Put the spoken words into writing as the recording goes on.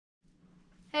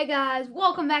Hey guys,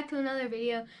 welcome back to another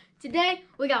video. Today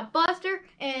we got Buster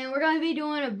and we're going to be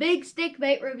doing a big stick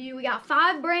bait review. We got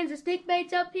 5 brands of stick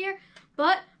baits up here,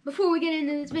 but before we get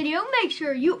into this video, make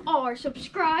sure you are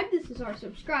subscribed. This is our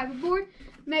subscriber board.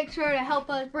 Make sure to help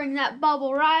us bring that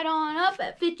bubble right on up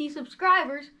at 50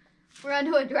 subscribers. We're going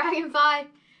to do a Dragonfly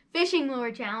fishing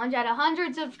lure challenge. At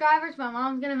 100 subscribers, my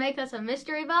mom's going to make us a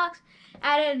mystery box.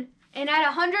 And at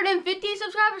 150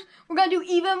 subscribers, we're going to do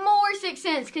even more 6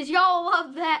 cents because y'all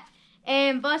love that.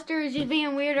 And Buster is just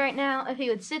being weird right now. If he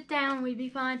would sit down, we'd be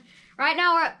fine. Right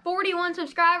now, we're at 41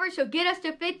 subscribers, so get us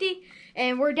to 50.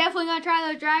 And we're definitely going to try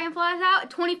those dragonflies out. At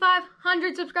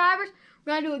 2,500 subscribers,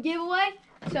 we're going to do a giveaway.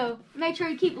 So make sure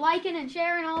you keep liking and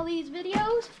sharing all these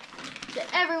videos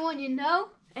to everyone you know.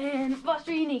 And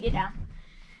Buster, you need to get down.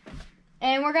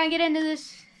 And we're going to get into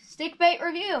this stick bait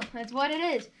review. That's what it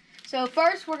is. So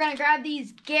first, we're going to grab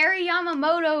these Gary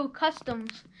Yamamoto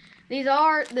Customs. These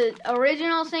are the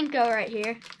original senko right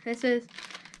here. This is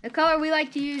the color we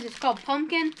like to use. It's called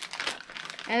pumpkin.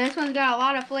 And this one's got a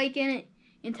lot of flake in it.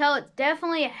 You can tell it's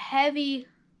definitely a heavy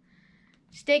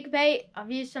stick bait.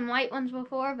 I've used some light ones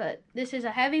before, but this is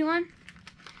a heavy one.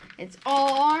 It's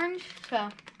all orange, so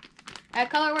that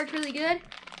color works really good.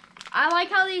 I like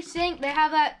how these sink. They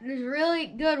have this really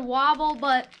good wobble,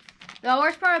 but the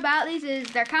worst part about these is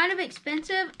they're kind of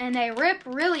expensive and they rip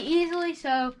really easily,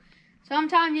 so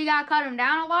sometimes you gotta cut them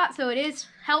down a lot. So it is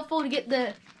helpful to get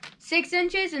the 6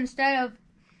 inches instead of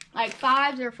like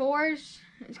 5s or 4s,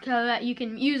 so that you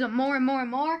can use them more and more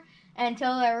and more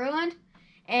until they're ruined.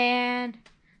 And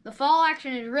the fall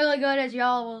action is really good, as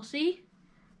y'all will see.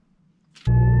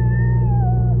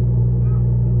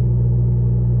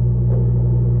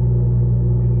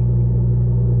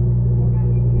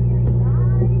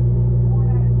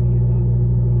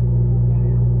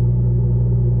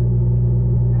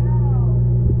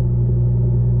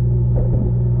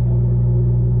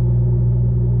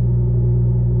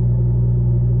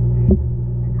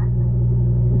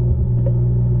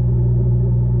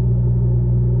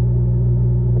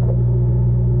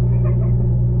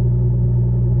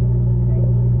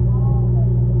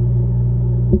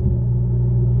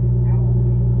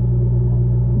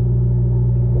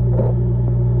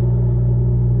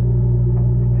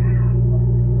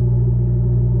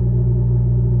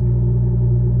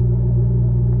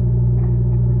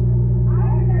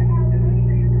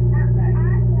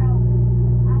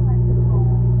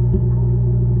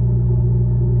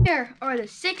 Here are the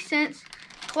 6 cents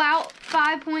Clout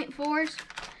 5.4s,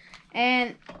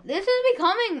 and this is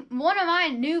becoming one of my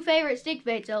new favorite stick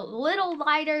baits. A little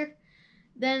lighter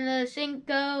than the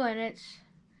senko, and it's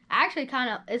actually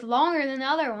it's longer than the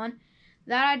other one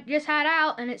that I just had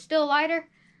out, and it's still lighter.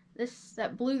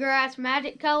 That bluegrass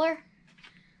magic color.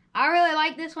 I really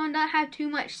like this one. Doesn't have too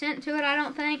much scent to it, I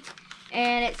don't think,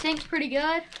 and it sinks pretty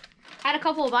good. Had a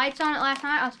couple of bites on it last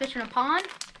night. I was fishing a pond,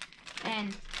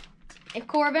 and if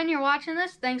Corbin, you're watching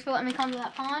this, thanks for letting me come to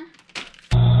that pond.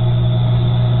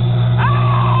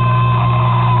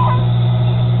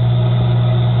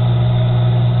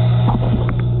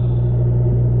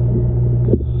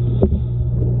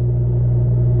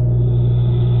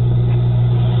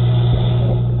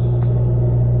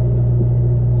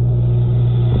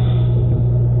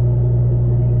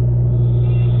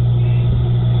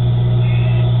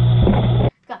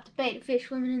 Got the bait of fish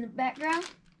swimming in the background.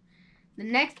 The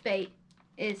next bait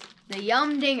is the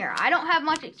Yum Dinger. I don't have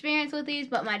much experience with these,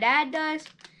 but my dad does.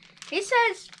 He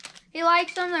says he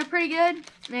likes them. They're pretty good,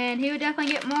 and he would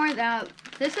definitely get more. Now,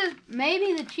 this is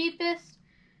maybe the cheapest,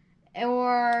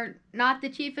 or not the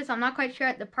cheapest. I'm not quite sure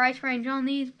at the price range on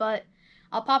these, but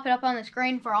I'll pop it up on the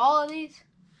screen for all of these.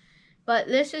 But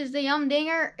this is the Yum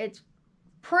Dinger. It's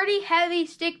pretty heavy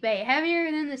stick bait, heavier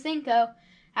than the senko.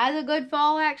 Has a good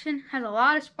fall action, has a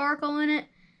lot of sparkle in it,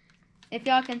 if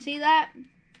y'all can see that,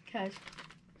 because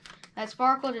that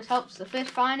sparkle just helps the fish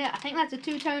find it. I think that's a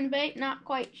 2-tone bait. Not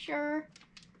quite sure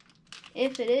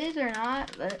if it is or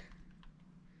not, but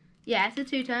yeah, it's a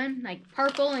 2-tone, like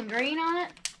purple and green on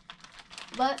it.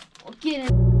 But we'll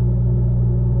get in.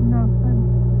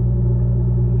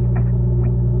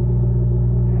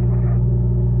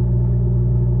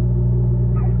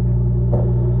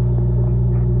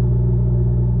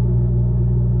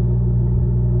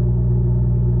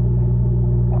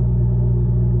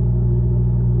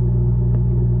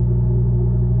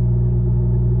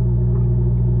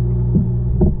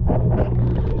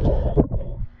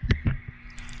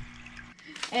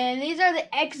 And these are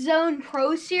the X-Zone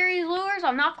Pro Series lures.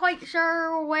 I'm not quite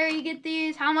sure where you get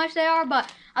these, how much they are,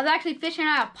 but I was actually fishing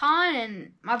at a pond,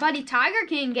 and my buddy Tiger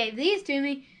King gave these to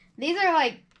me. These are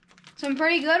like some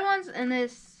pretty good ones, and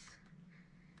this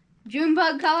June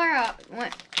bug color. I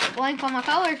went blank on my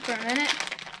colors for a minute.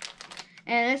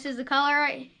 And this is the color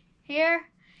right here.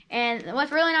 And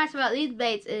what's really nice about these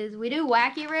baits is we do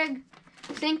wacky rig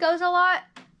senkos a lot.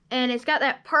 And it's got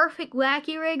that perfect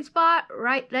wacky rig spot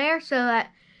right there. So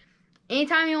that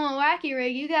anytime you want a wacky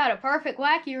rig, you got a perfect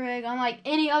wacky rig unlike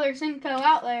any other senko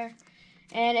out there.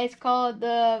 And it's called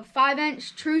the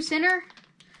 5-inch True Center.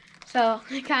 So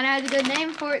it kind of has a good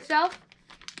name for itself.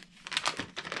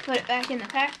 Put it back in the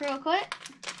pack real quick.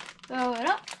 Throw it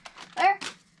up there.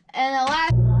 And the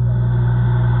last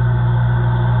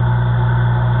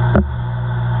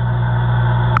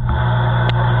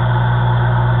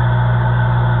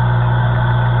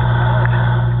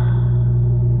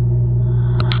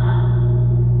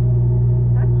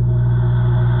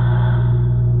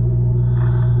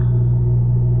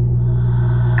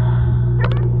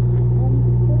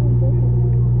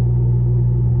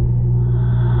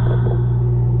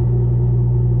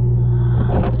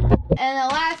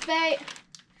bait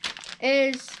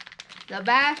is the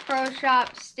Bass Pro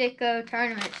Shop Sticko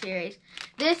Tournament Series.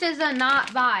 This is a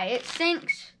not buy. It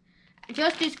sinks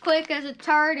just as quick as a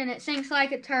turd, and it sinks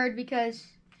like a turd because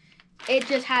it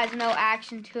just has no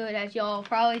action to it, as y'all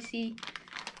probably see.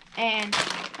 And,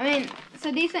 I mean, it's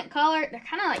a decent color. They're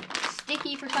kind of like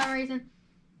sticky for some reason.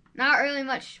 Not really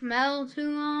much smell to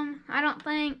them, I don't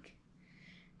think.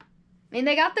 I mean,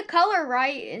 they got the color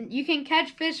right, and you can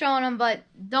catch fish on them, but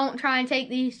don't try and take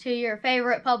these to your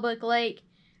favorite public lake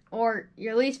or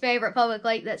your least favorite public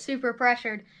lake that's super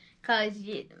pressured, because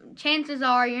chances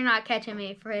are you're not catching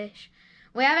any fish.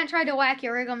 We haven't tried to wacky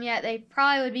rig them yet. They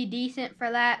probably would be decent for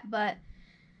that, but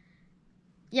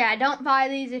yeah, don't buy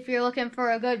these if you're looking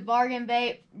for a good bargain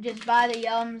bait. Just buy the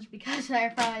Yums because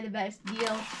they're probably the best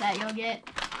deal that you'll get.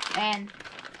 And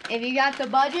if you got the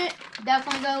budget,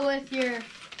 definitely go with your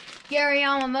Gary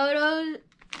Yamamoto's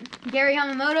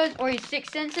or your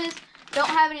 6 Senses. Don't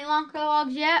have any long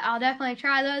logs yet. I'll definitely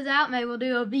try those out. Maybe we'll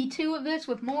do a V2 of this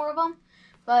with more of them.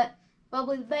 But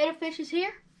Bubbly the Beta Fish is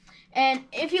here. And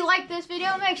if you like this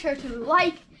video, make sure to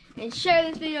like and share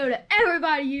this video to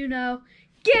everybody you know.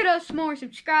 Get us more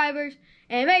subscribers.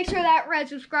 And make sure that red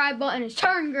subscribe button is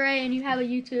turned gray and you have a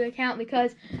YouTube account,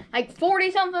 because like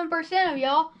 40-something% of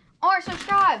y'all aren't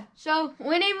subscribed. So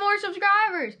we need more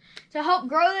subscribers to help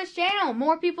grow this channel.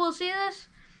 More people will see this.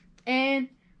 And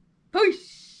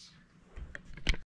peace.